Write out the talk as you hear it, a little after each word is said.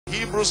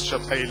Hebrews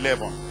chapter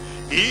 11.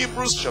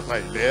 Hebrews chapter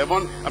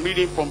 11, I'm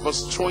reading from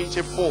verse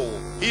 24.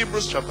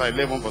 Hebrews chapter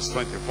 11 verse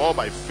 24.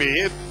 By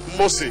faith,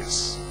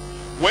 Moses,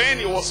 when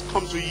he was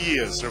come to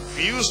years,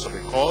 refused to be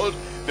called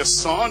the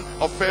son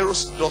of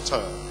Pharaoh's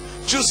daughter,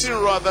 choosing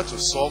rather to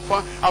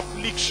suffer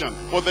affliction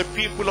for the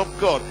people of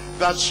God,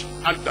 than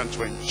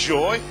to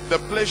enjoy the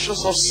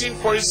pleasures of sin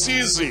for a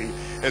season,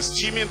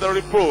 esteeming the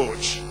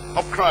reproach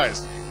of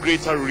Christ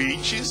greater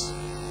riches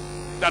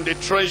than the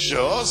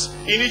treasures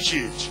in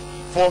Egypt,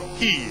 for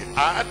he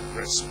had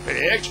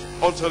respect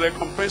unto the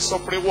recompense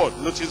of reward.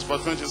 Notice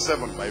verse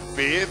 27. By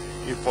faith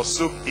he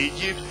forsook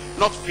Egypt,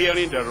 not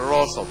fearing the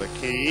wrath of the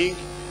king,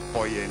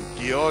 for he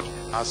endured,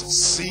 as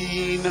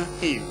seen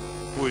him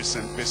who is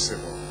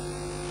invisible.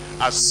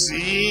 As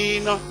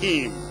seen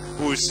him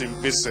who is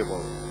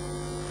invisible.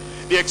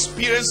 The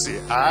experience he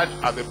had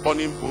at the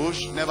burning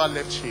bush never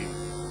left him.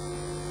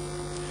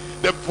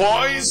 The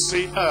voice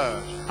he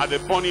heard at the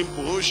burning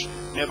bush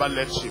never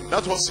left him.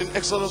 That was in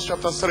Exodus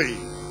chapter 3.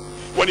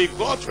 When he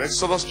got to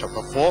Exodus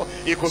chapter 4,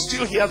 he could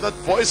still hear that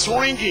voice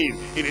ringing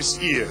in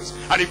his ears.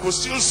 And he could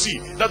still see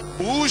that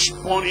bush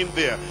burning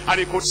there. And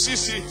he could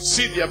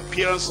see the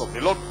appearance of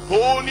the Lord.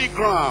 Holy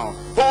ground,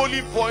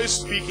 holy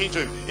voice speaking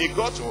to him. He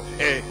got to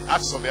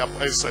Acts of the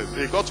Apostles.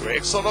 He got to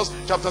Exodus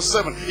chapter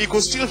 7. He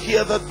could still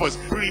hear that voice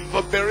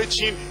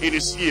reverberating in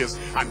his ears.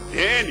 And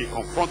then he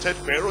confronted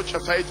Pharaoh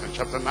chapter 8 and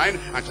chapter 9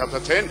 and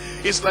chapter 10.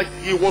 It's like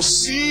he was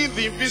seeing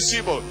the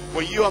invisible.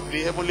 When you have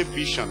the heavenly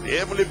vision, the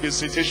heavenly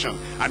visitation,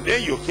 and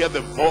then you hear the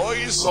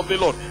voice of the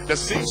Lord, the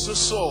things you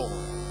saw,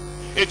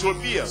 it will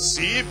be as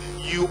if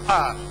you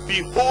are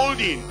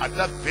beholding at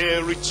that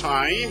very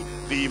time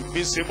the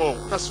invisible.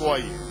 That's why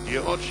you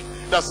endured.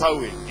 That's how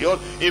we endured.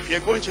 If you're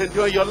going to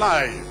endure your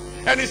life,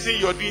 anything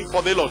you're doing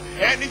for the Lord,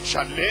 any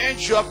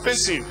challenge you are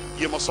facing,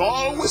 you must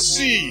always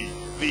see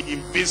the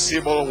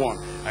invisible one.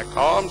 I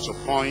come to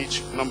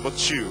point number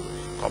 2.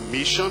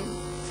 Commission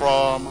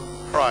from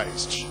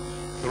Christ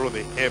through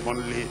the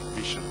heavenly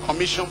vision.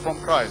 Commission from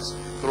Christ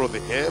through the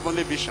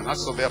heavenly vision.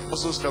 Acts of the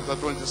Apostles chapter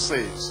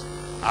 26.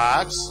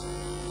 Acts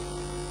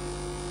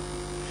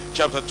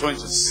chapter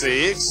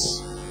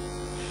 26.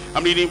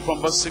 I'm reading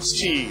from verse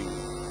 16.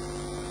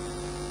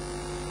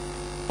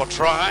 But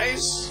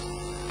rise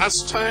and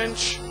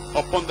stand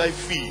upon thy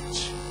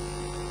feet.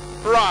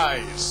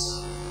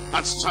 Rise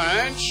and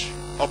stand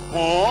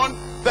upon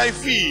thy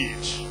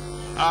feet.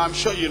 I'm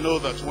sure you know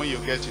that when you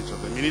get into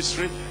the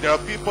ministry, there are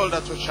people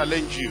that will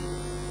challenge you.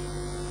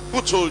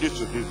 Who told you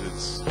to do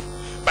this?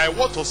 By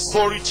what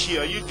authority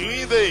are you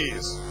doing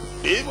this?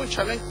 They even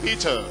challenged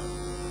Peter.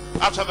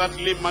 After that,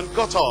 lame man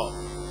got up.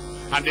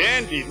 And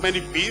then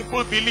many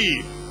people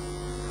believed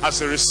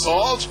as a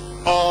result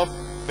of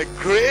the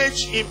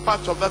great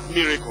impact of that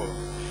miracle.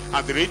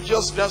 And the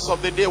religious leaders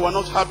of the day were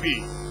not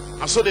happy.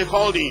 And so they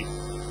called him.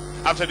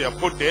 After they had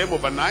put them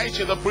overnight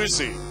in the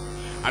prison.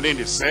 And then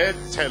they said,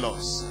 tell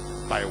us,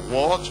 by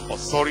what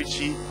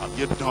authority have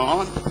you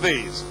done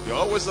this? They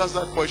always ask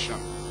that question.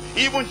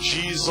 Even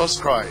Jesus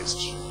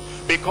Christ.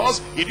 Because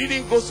he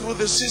didn't go through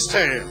the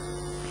system.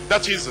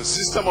 That is the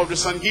system of the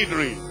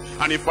Sanhedrin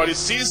and the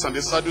Pharisees and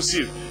the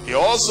Sadducees. He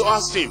also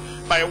asked him,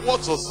 by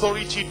what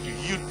authority do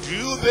you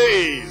do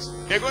this?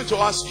 They're going to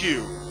ask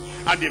you.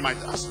 And they might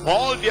ask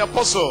Paul the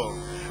apostle.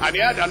 And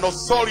he had an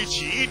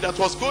authority that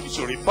was going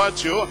to refer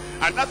to,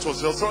 and that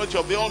was the authority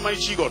of the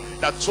Almighty God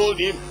that told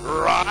him,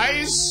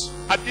 rise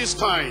at this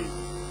time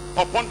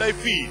upon thy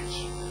feet,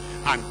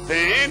 and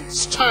then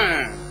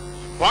stand.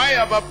 For I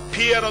have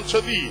appeared unto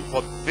thee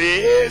for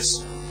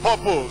this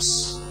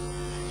purpose.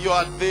 You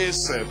are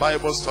this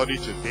Bible study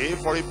today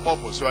for a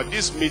purpose. You are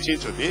this meeting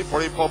today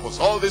for a purpose.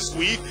 All this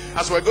week,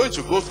 as we're going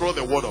to go through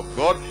the Word of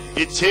God,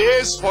 it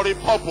is for a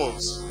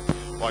purpose.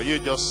 Or you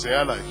just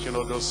say, like, you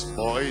know, those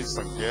boys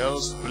and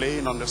girls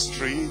playing on the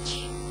street,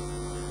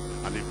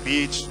 and they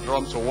beat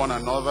drum to one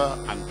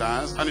another and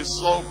dance, and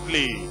it's all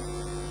play.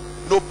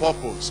 No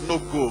purpose, no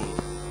goal,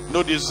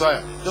 no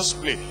desire.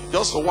 Just play,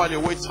 just a while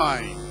away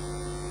time.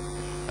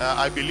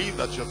 I believe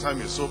that your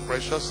time is so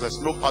precious, there's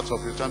no part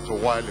of your time to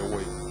while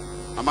away.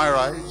 Am I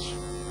right?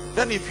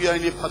 Then if you are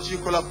in a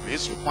particular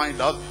place, you find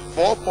out,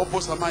 for what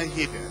purpose am I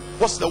here?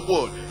 What's the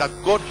word that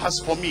God has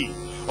for me?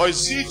 Or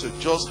is it to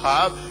just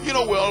have, you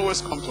know, we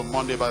always come to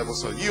Monday Bible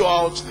study. You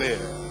are out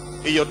there,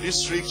 in your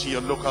district, in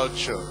your local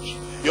church.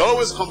 You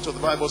always come to the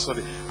Bible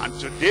study. And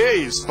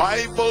today is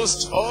Bible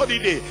study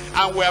day.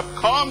 And we have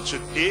come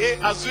today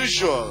as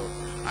usual.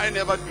 I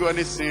never do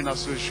anything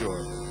as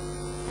usual.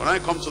 When I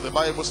come to the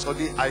Bible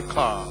study, I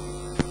come.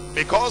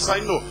 Because I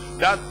know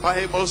that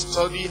Bible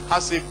study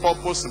has a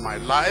purpose in my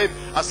life,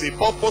 has a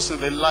purpose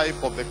in the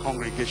life of the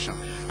congregation.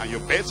 And you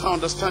better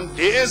understand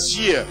this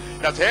year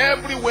that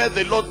everywhere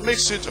the Lord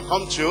makes you to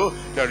come to,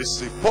 there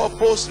is a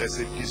purpose, there's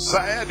a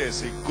desire,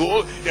 there's a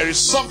goal, there is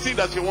something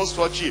that he wants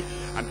to achieve.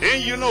 And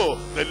then you know,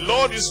 the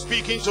Lord is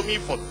speaking to me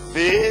for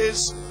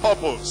this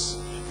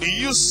purpose. Do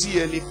you see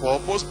any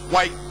purpose?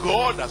 Why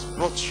God has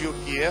brought you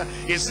here?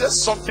 Is there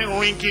something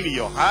ringing in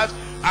your heart?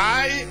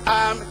 I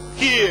am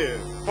here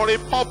for a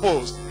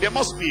purpose. There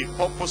must be a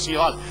purpose in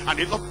your heart. And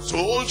the Lord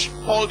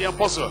told Paul the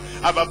apostle,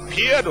 I've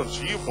appeared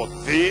unto you for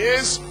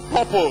this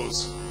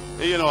purpose.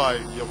 You know,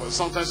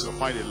 sometimes you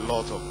find a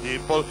lot of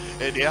people,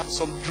 they have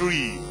some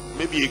dream,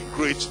 maybe a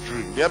great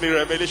dream. They have a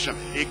revelation,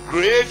 a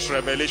great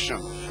revelation.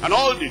 And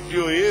all they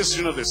do is,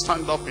 you know, they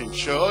stand up in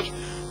church.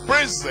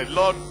 Praise the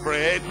Lord,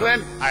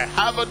 brethren, I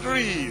have a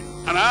dream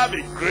and I have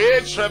a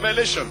great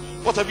revelation.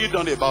 What have you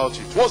done about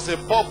it? What's the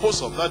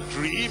purpose of that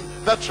dream,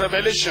 that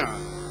revelation?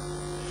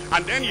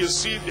 And then you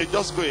see they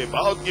just go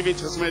about giving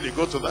testimony. They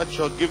go to that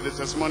church, give the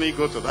testimony,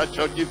 go to that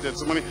church, give the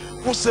testimony.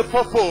 What's the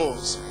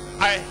purpose?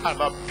 I have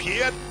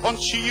appeared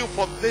unto you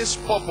for this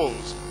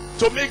purpose,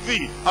 to make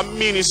thee a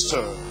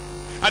minister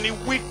and a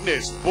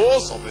witness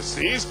both of the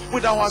things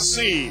with our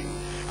sin,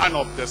 and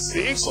of the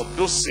things of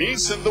those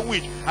things in the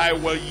which I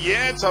will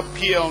yet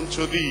appear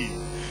unto thee,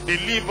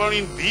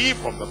 delivering thee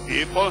from the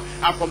people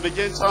and from the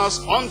Gentiles,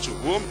 unto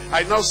whom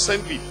I now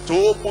send thee, to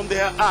open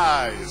their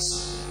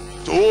eyes.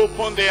 To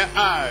open their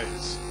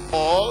eyes.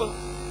 Paul,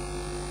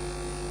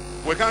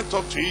 we can't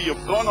talk to you,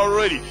 you've gone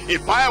already.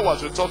 If I were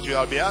to talk to you,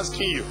 I'll be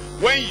asking you,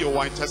 when you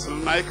were in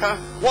Thessalonica,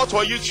 what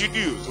were you to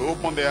do to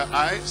open their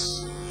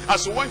eyes?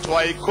 As you went to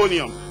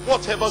Iconium,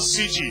 whatever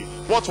city,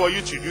 what were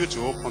you to do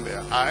to open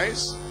their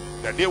eyes?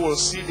 That they will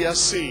see their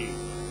sin,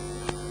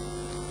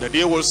 that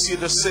they will see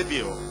the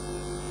Savior,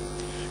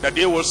 that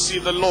they will see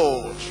the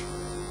Lord,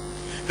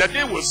 that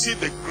they will see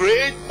the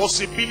great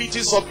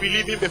possibilities of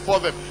believing before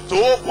them, to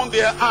open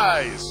their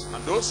eyes.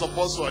 And those of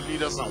us who are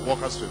leaders and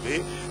workers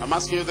today, I'm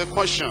asking you the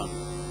question,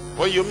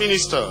 when you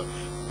minister,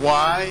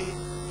 why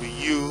do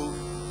you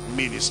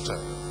minister?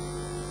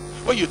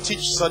 When you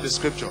teach such the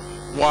scripture,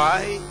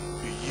 why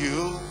do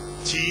you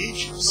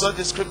teach such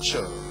the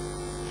scripture?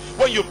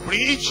 When you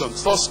preach on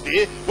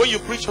Thursday, when you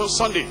preach on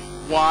Sunday,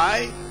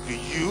 why do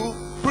you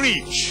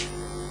preach?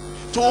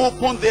 To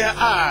open their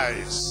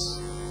eyes.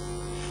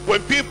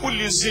 When people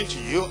listen to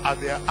you, are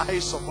their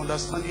eyes of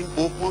understanding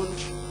opened?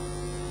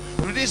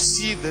 Do they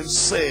see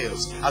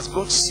themselves as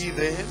God sees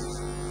them?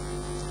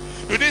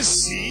 Do they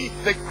see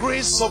the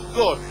grace of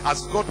God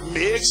as God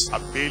makes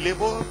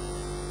available?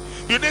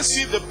 Do they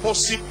see the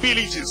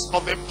possibilities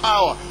of the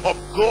power of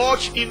God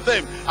in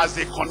them as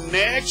they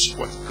connect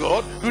with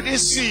God? Do they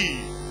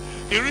see?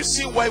 The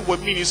reason why we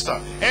minister,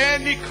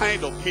 any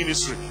kind of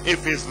ministry,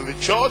 if it's the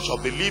church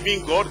of the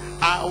living God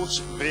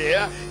out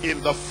there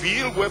in the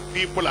field where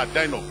people are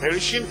dying or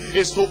perishing,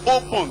 is to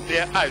open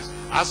their eyes.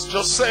 Ask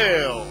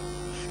yourself.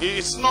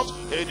 It's not,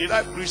 did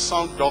I preach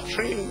sound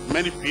doctrine?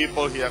 Many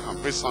people here can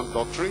preach sound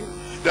doctrine.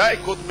 Did I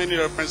quote many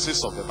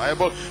references of the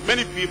Bible?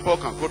 Many people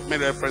can quote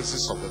many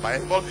references of the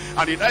Bible.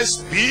 And did I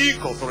speak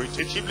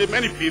authoritatively?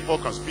 Many people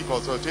can speak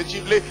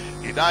authoritatively.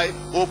 Did I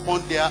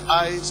open their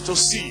eyes to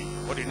see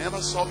what they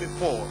never saw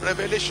before?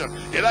 Revelation.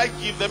 Did I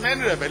give them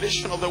any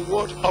revelation of the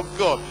word of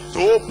God to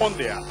open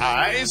their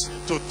eyes,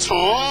 to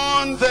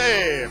turn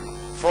them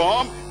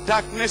from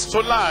darkness to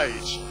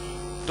light?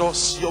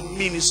 Does your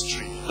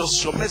ministry,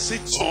 does your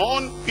message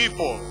turn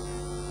people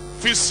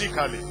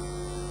physically,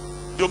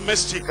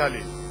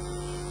 domestically,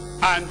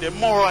 and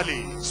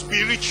morally,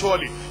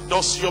 spiritually?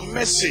 Does your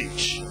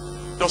message,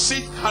 does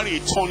it carry a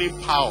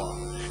turning power?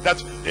 That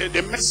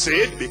the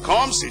message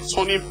becomes a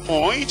turning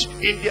point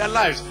in their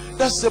lives.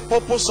 That's the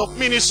purpose of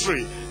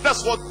ministry.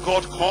 That's what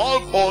God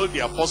called Paul the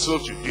apostle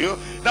to do.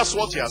 That's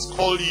what he has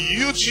called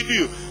you to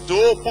do. To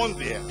open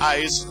their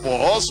eyes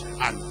first,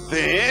 and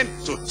then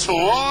to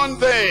turn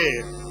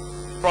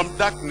them from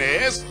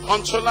darkness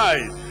unto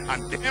light,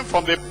 and then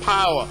from the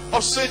power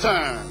of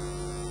Satan.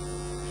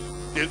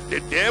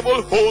 The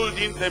devil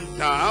holding them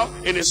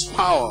down in his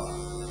power.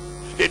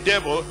 The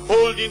devil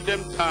holding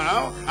them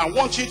down and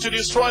wanting to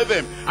destroy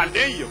them. And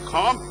then you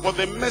come with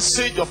the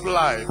message of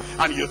life,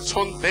 and you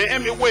turn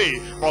them away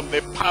from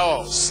the power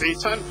of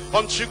Satan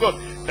unto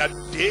God, that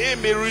they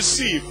may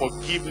receive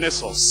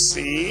forgiveness of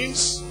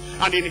sins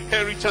and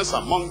inheritance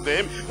among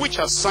them which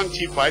are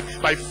sanctified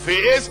by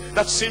faith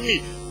that's in me.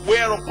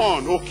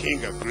 Whereupon, O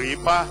King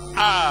Agrippa,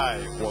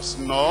 I was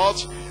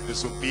not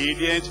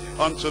disobedient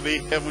unto the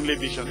heavenly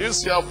vision. You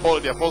see how Paul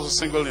the apostle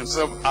singled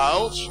himself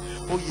out?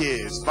 Oh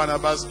yes,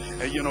 Barnabas,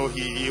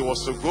 he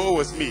was to go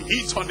with me.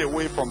 He turned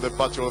away from the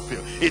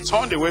battlefield. He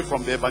turned away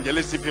from the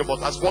evangelistic field.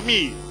 But as for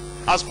me,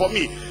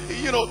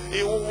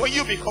 when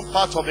you become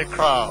part of the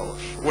crowd,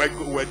 we're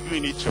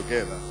doing it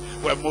together.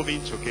 We're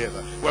moving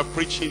together. We're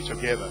preaching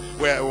together.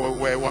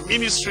 We're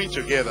ministering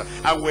together.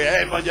 And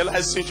we're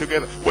evangelizing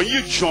together. When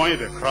you join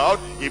the crowd,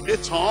 if they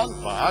turn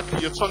back,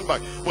 you turn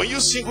back. When you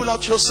single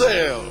out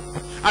yourself,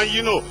 and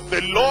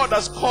the Lord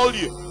has called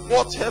you,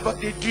 whatever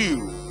they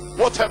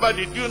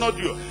do not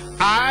do.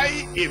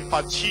 I, in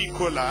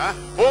particular,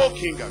 O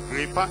King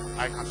Agrippa,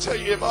 I can tell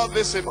you about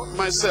this about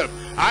myself.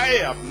 I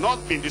have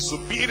not been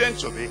disobedient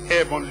to the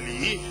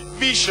heavenly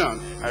vision.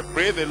 I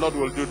pray the Lord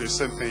will do the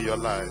same thing in your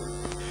life.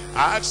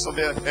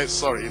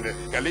 In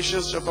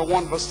Galatians chapter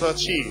 1 verse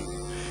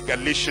 13.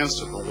 Galatians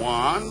chapter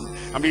 1,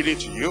 I'm reading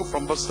to you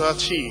from verse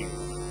 13.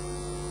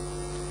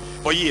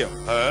 For ye have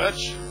heard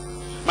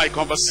my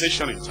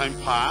conversation in time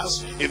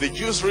past in the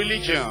Jews'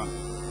 religion,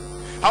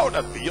 How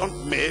that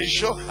beyond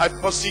measure I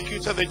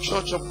persecuted the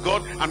church of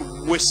God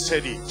and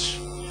wasted it,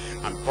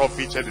 and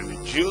profited in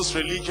the Jews'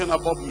 religion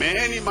above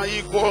many my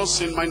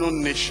equals in mine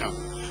own nation,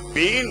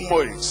 being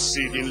more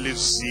exceedingly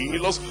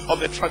zealous of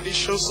the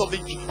traditions of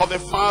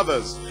the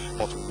fathers.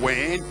 But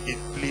when it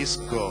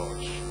pleased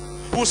God,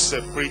 who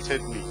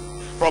separated me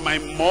from my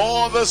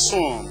mother's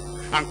womb,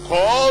 and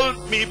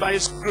called me by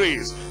his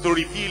grace to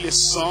reveal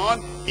his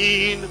son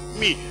in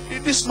me.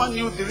 This man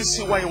knew the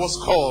reason why he was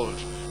called,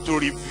 to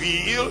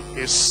reveal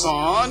his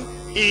son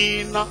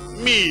in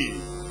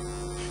me.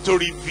 To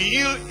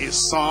reveal his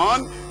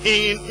son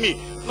in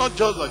me. Not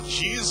just that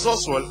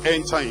Jesus will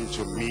enter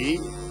into me,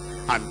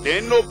 and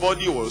then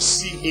nobody will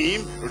see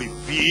him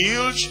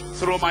revealed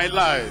through my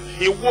life.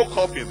 He woke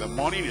up in the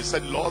morning, he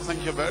said, Lord,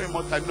 thank you very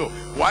much. I know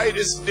why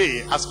this day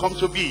has come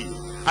to be.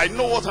 I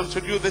know what I'm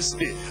to do this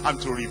day. I'm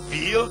to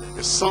reveal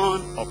the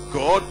Son of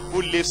God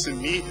who lives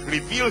in me,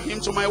 reveal him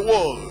to my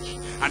world.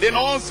 And then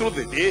all through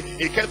the day,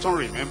 he kept on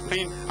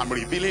remembering, I'm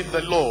revealing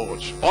the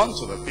Lord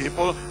unto the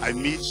people I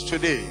meet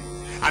today.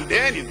 And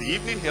then in the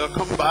evening, he'll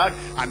come back,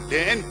 and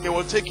then he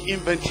will take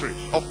inventory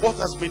of what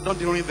has been done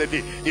during the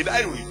day. Did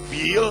I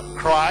reveal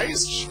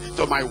Christ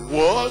to my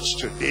world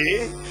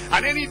today?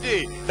 And any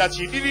day that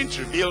he didn't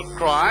reveal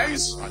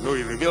Christ, I know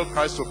he revealed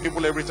Christ to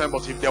people every time,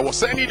 but if there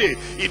was any day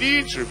he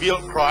didn't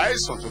reveal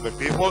Christ unto the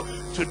people,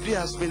 today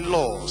has been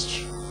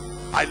lost.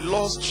 I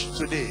lost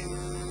today.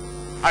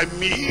 I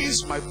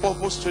missed my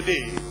purpose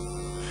today.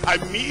 I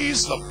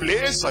missed the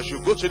place I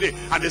should go today,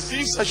 and the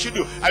things I should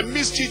do. I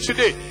missed it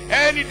today.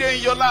 Any day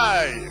in your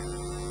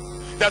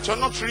life that you're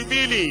not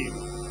revealing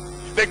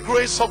the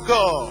grace of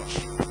God,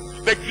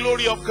 the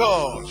glory of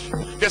God,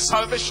 the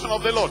salvation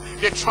of the Lord,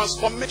 the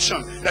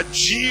transformation that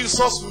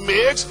Jesus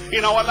makes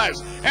in our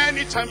lives.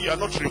 Anytime you are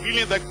not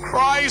revealing the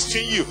Christ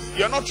in you,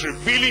 you are not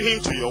revealing him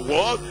to your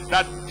world,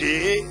 that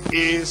day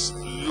is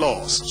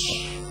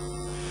lost.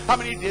 How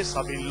many days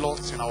have been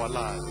lost in our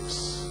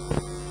lives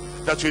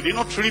that we did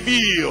not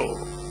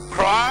reveal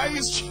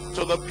Christ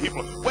to the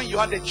people? When you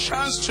had a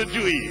chance to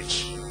do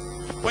it,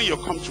 when you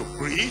come to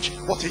preach,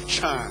 what a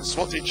chance,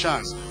 what a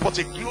chance, what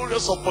a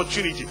glorious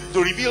opportunity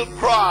to reveal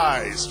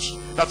Christ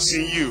that's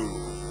in you.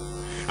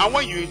 And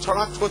when you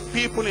interact with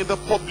people in the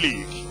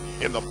public,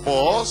 in the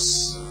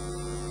bus,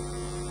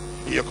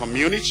 in your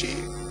community,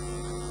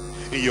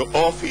 in your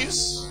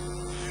office,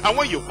 and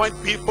when you find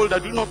people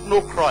that do not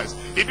know Christ,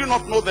 they do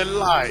not know the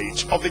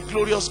light of the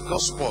glorious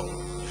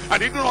gospel,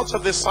 and they do not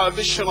have the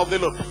salvation of the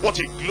Lord, what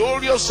a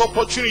glorious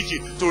opportunity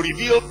to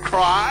reveal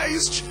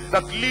Christ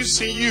that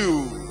lives in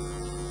you.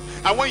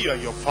 And when you are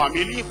in your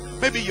family,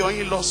 maybe your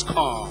in-laws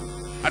come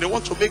and they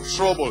want to make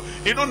trouble.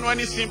 They don't know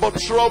anything but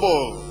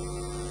trouble,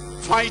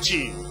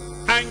 fighting,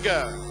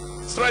 anger,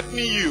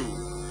 threatening you.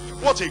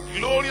 What a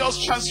glorious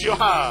chance you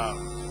have.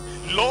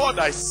 Lord,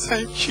 I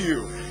thank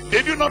you.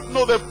 They do not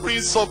know the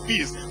Prince of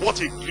Peace. What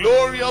a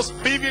glorious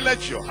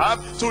privilege you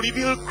have to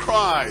reveal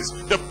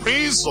Christ, the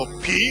Prince of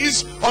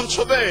Peace,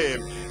 unto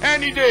them.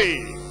 Any day,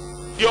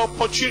 the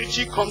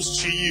opportunity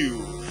comes to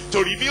you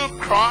to reveal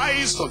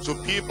Christ unto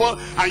people,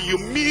 and you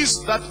miss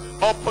that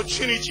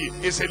opportunity.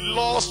 It's a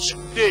lost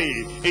day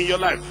in your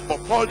life.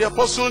 But Paul the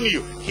Apostle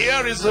knew,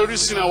 here is the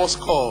reason I was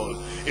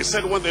called. He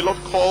said, when the Lord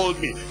called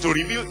me to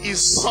reveal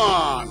his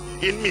Son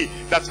in me,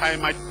 that I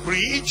might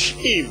preach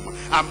him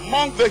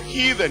among the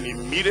heathen,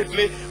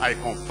 immediately I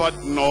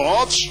conferred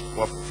not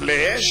with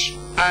flesh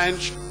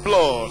and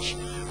blood.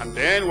 And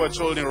then we're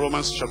told in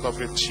Romans chapter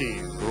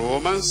 15.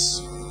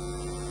 Romans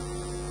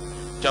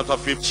chapter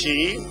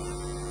 15.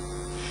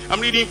 I'm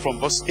reading from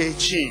verse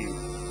 18.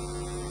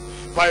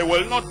 For I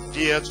will not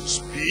dare to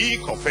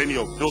speak of any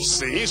of those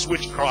things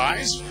which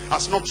Christ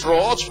has not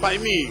wrought by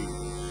me,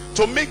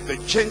 to make the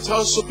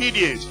Gentiles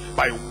obedient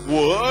by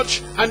word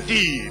and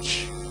deed,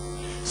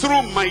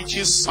 through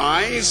mighty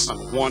signs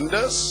and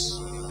wonders,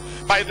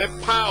 by the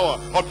power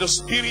of the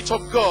Spirit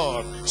of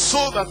God,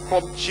 so that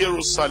from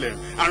Jerusalem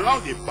and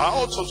round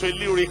about unto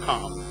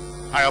Illyricum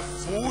I have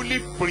fully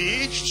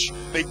preached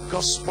the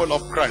gospel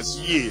of Christ.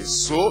 Yea,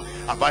 so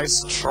have I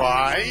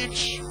strived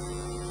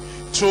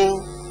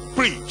to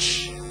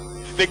preach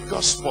the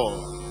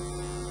gospel,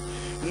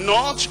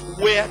 not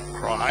where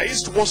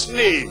Christ was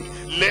named,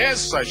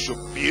 lest I should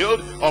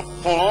build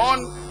upon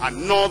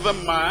another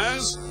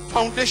man's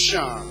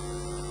foundation.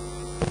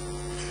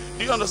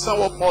 Do you understand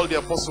what Paul the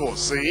Apostle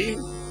was saying?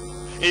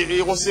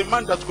 He was a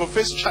man that could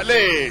face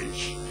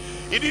challenge.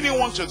 He didn't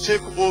want to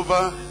take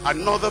over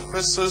another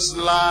person's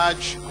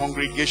large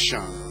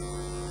congregation.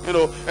 You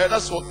know,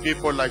 that's what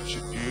people like to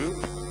do.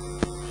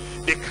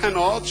 They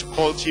cannot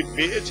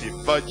cultivate a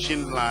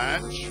virgin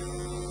land.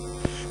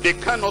 They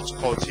cannot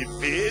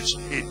cultivate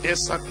a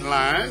desert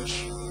land.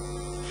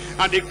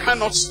 And they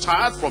cannot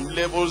start from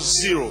level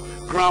zero,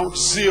 ground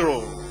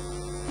zero.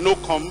 No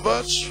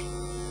converts,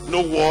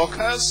 no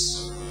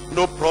workers,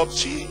 no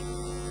property,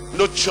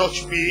 no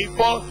church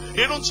people.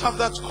 They don't have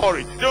that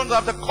courage. They don't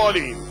have the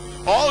calling.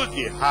 All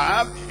they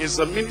have is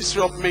the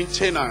ministry of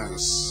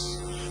maintenance.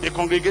 The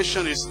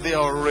congregation is there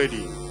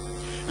already.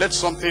 let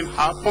something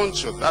happen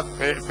to that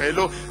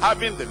fellow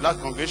having the large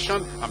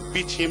congregation and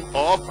beat him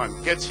up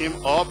and get him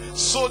up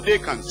so they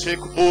can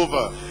take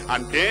over.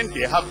 And then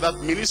they have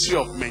that ministry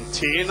of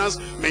maintenance,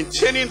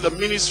 maintaining the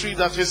ministry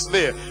that is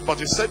there. But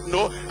he said,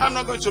 no, I'm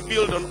not going to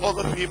build on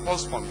other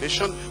people's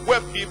foundation.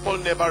 Where people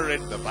never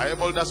read the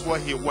Bible, that's where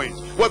he went.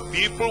 Where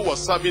people were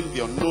serving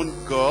the unknown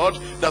God,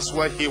 that's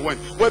where he went.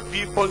 Where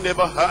people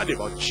never heard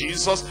about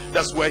Jesus,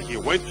 that's where he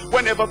went.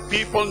 Whenever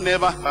people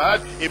never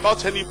heard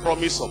about any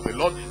promise of the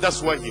Lord,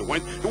 that's where he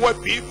went. Where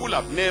people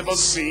have never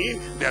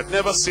seen, they have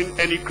never seen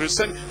any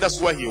Christian, that's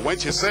where he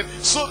went. He said,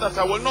 so that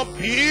I will not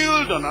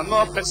build on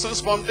another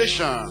person's foundation.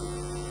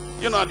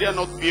 You know, they are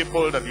not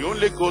people that you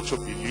only go to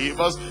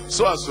believers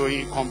so as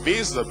to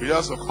convince the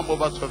believers to come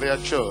over to their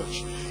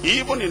church.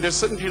 Even in the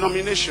same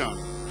denomination,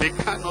 they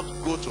cannot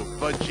go to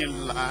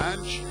virgin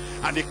land,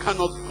 and they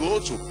cannot go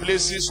to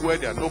places where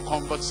there are no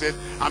converts yet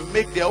and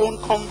make their own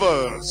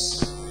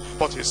converts.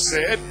 But he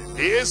said,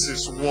 this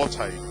is what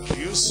I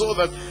do, so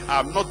that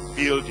I'm not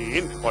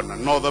building on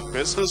another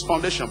person's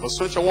foundation. Verse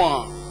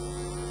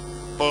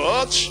 21.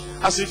 But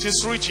as it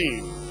is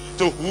written,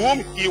 to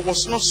whom he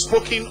was not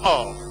spoken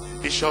of,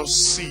 they shall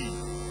see.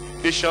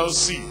 They shall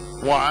see.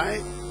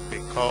 Why?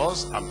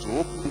 Because I'm to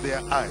open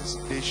their eyes.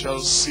 They shall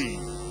see.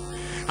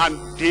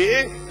 And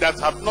they that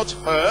have not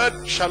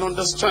heard shall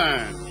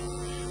understand.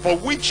 For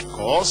which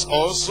cause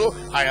also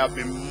I have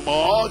been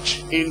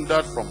much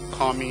hindered from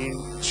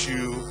coming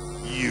to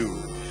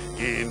you.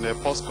 In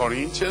 1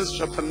 Corinthians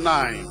chapter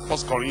 9.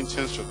 1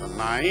 Corinthians chapter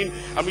 9.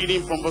 I'm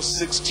reading from verse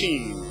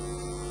 16.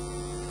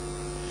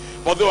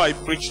 For though I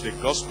preach the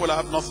gospel, I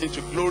have nothing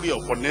to glory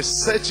of, for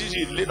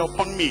necessity laid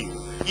upon me.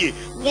 Yea,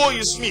 woe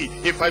is me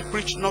if I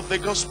preach not the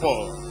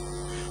gospel.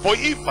 For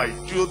if I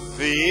do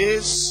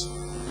this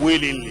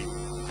willingly,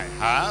 I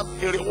have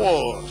a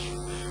reward.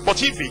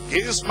 But if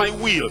against my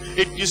will,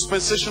 a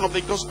dispensation of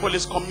the gospel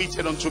is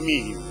committed unto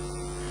me,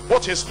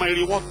 what is my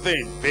reward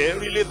then?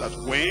 Verily, that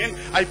when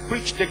I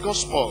preach the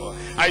gospel,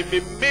 I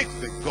may make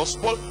the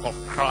gospel of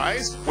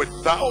Christ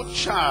without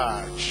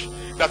charge,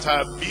 that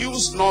I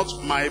abuse not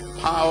my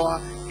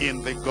power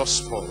in the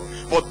gospel.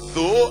 But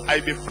though I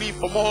be free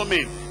from all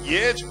men,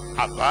 yet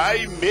have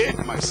I made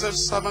myself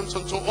servant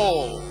unto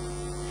all,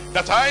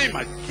 that I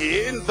might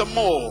gain them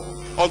all.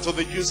 Unto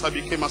the Jews I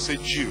became as a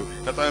Jew,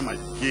 that I might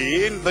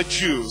gain the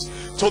Jews.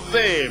 To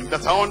them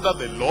that are under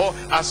the law,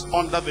 as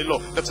under the law,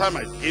 that I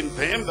might gain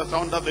them that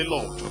are under the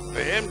law. To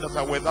them that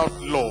are without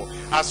law,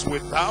 as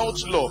without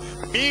law.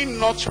 Being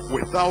not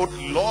without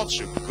law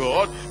to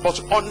God, but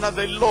under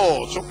the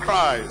law to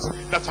Christ,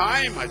 that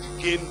I might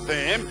gain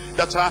them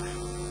that are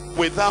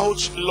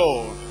without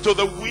law. To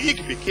the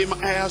weak became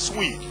I as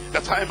weak,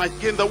 that I might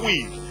gain the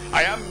weak.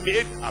 I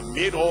am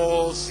made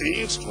all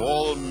things to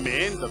all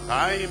men, that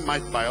I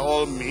might by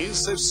all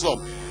means save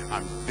some.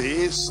 And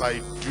this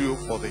I do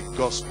for the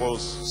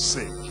gospel's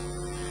sake,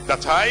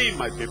 that I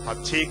might be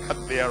partaker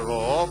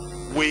thereof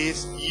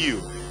with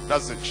you.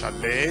 That's the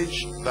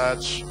challenge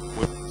that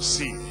we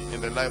see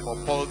in the life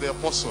of Paul the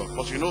Apostle.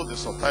 But you know the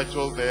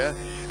subtitle there,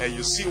 and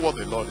you see what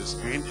the Lord is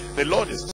doing. The Lord is